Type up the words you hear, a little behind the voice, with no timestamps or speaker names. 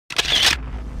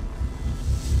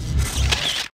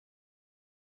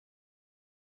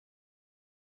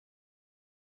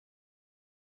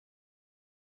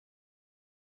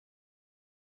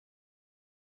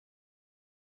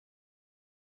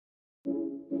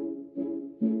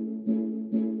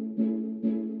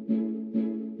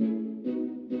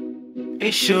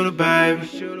It's Shoota, baby.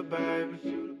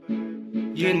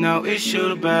 You know it's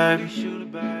Shoota, baby.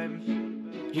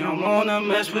 You don't wanna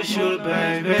mess with Shoota,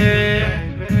 baby.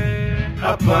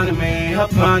 Hop onto me,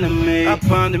 hop onto me, hop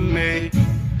onto me,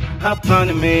 hop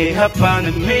onto me, hop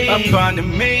onto me, hop onto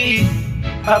me,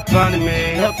 hop onto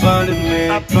me, hop onto me,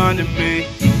 hop onto me,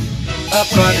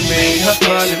 hop onto me, hop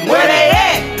onto me. Where they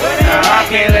at? Now I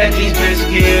can't let these bitches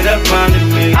get up under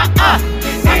me.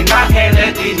 And I can't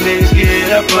let these niggas get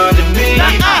up under me.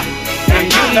 And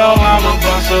you know I'm a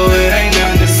boss, so it ain't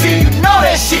nothing to see. You know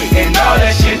that shit. And all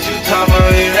that shit you talk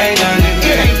about, it ain't nothing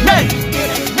to me.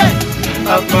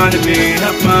 Up under me,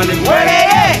 up under me. Where they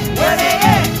at? Where they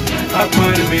at? Up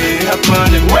under me, up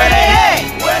under me. Where they at?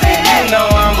 Where they You at?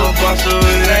 know I'm a boss, so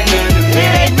it ain't nothing to me.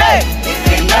 It ain't nothing.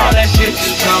 And all that shit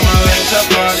you talk about, it's up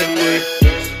under me.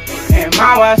 And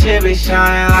my watch, it be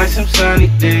shining like some sunny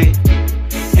day.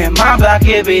 And my block,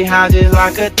 it be hot just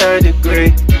like a 3rd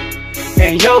degree.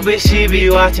 And yo bitch, she be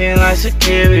watching like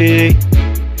security.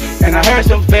 And I heard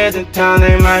some feds in town,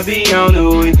 they might be on the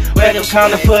way. Where them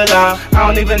come to pull out, I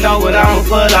don't even know what I'ma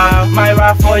pull out. Might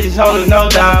ride 4 just hold it, no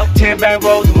doubt. 10 bank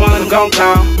rolls, one of them gon'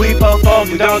 count. We both folks,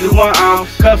 we don't do 1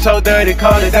 ounce. Cup so dirty,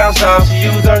 call it down south. She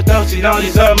use her throat, she don't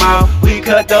use her mouth. We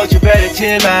cut throat, you better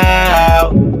chill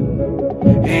out.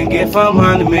 And get from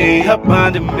under me, up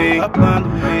under me, up under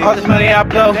me. All this money I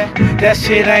blow, that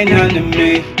shit ain't nothing to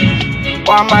me.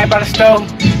 Or I might buy the stove,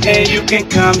 and you can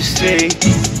come and see.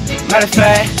 Matter of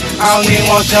fact, I don't even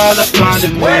want y'all up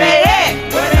under me. Where they at?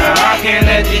 Where they Now I can't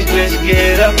let these bitches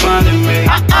get up under me.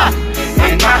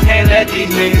 And I can't let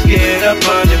these niggas get up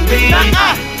under me.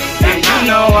 And you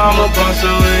know I'm a boss,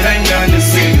 so it ain't nothing to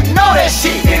see. You know that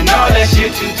shit. And all that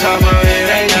shit you talk about, it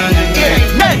ain't nothing to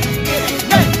me.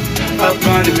 Up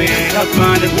under me, up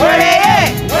under me. Where they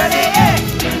at? Where they at?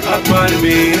 Up under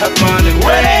me, up under me.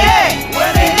 Where they at?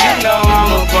 Where they You at? know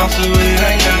I'm a boss, so it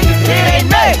ain't nothing to me. It ain't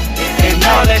nothing. And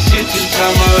all that shit you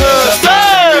talk about, it's up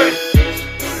under me.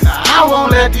 I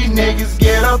won't let these niggas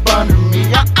get up under me.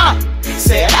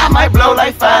 Said I might blow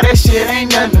like fire, that shit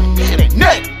ain't nothing to me. It ain't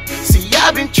nothing. See, I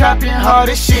been trapping hard,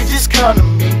 this shit just come to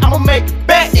me. I'ma make it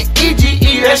back in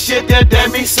EGE, that shit that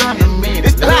means something to me.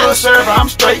 This the HoodServer, I'm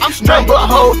straight. Nothing but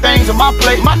whole things on my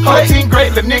plate. Whole team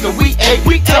great, little nigga, we ate.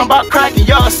 We talking about cracking,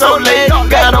 y'all so late.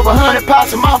 Got over 100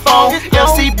 pots in my phone.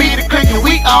 LCB the clicking,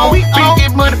 we on. Been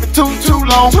get money for too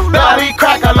long. Body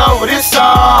crack all over this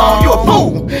song. You a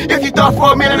fool. If you thought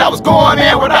for a minute I was going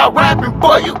in without rapping,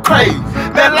 boy, you crazy.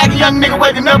 That like a young nigga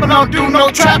waking up and don't do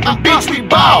no trapping, bitch, we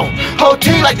ball. Whole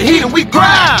team like the heat and we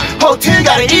grind. Whole team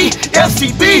got an E,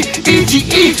 FCB,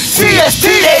 EGE, CST,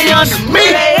 they under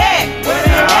me.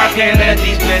 Now I can't let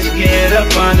these bitches get up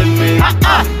under me.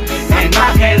 And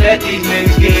I can't let these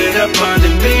niggas get up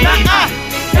under me.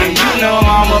 And you know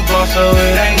I'm a boss, so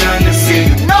it ain't nothing to see.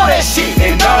 You know that shit.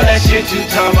 And all that shit you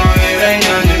talk about, it ain't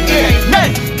nothing to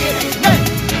me.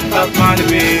 Up under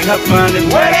me, up under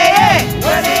me. Where they at?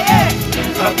 Where they at?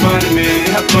 Up under me,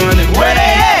 up under me. Where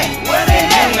they at? Where they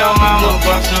You at? know I'm a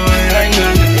boss, so it ain't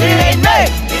nothing to me. It ain't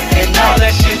nothing. And all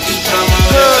that shit you talk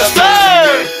about, it's up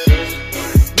under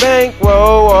me.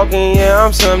 Bankroll walking, yeah,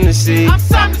 I'm something to see. I'm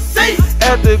something to see.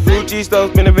 At the Gucci store,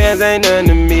 spinning bands ain't nothing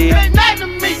to me. It ain't nothing to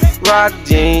me. Rock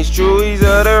jeans, Truies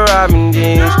or the Robin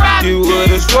jeans. You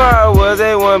would've swore I was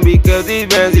A1 because these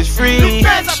bands is free. These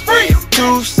bands are free.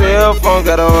 2 cell phones,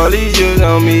 got all these years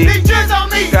on me. These jizz on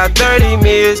me. Got 30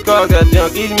 missed calls, got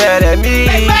junkies mad at me.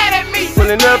 They mad at me.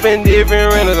 Pulling up in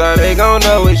different rentals, how they gon'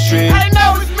 know it's true. I didn't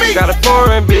know it was me. Got a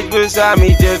foreign bitch beside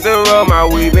me just to roll my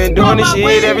weed. Been doing this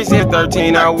shit ever since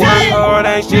 13. I work hard,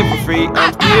 ain't shit for free.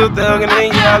 I'm still thuggin'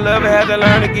 and yeah, I love it. Had to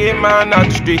learn to get mine off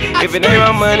the street. If it ain't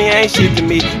my money, ain't shit to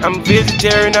me. I'm a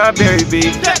vegetarian, not berry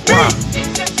beef.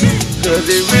 Cause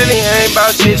it really ain't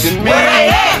about shit to me.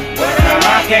 Now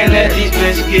I can't let these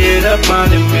bitches get up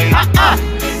under me.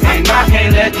 And I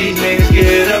can't let these niggas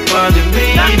get up under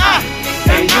me.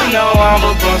 And you know I'm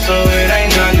a boss, so it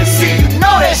ain't nothing to see. You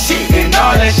know that shit. And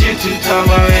all that shit you talk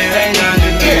about, it ain't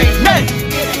nothing to me.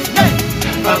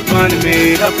 Up under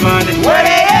me, up under me. Where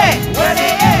they at? Where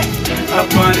they at?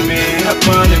 Up under me, up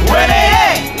under me. Where they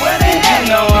at? Where they You at?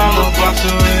 know I'm a boss,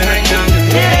 so it ain't nothing to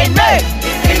me. It ain't nothing.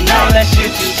 And all that shit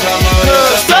you talk about,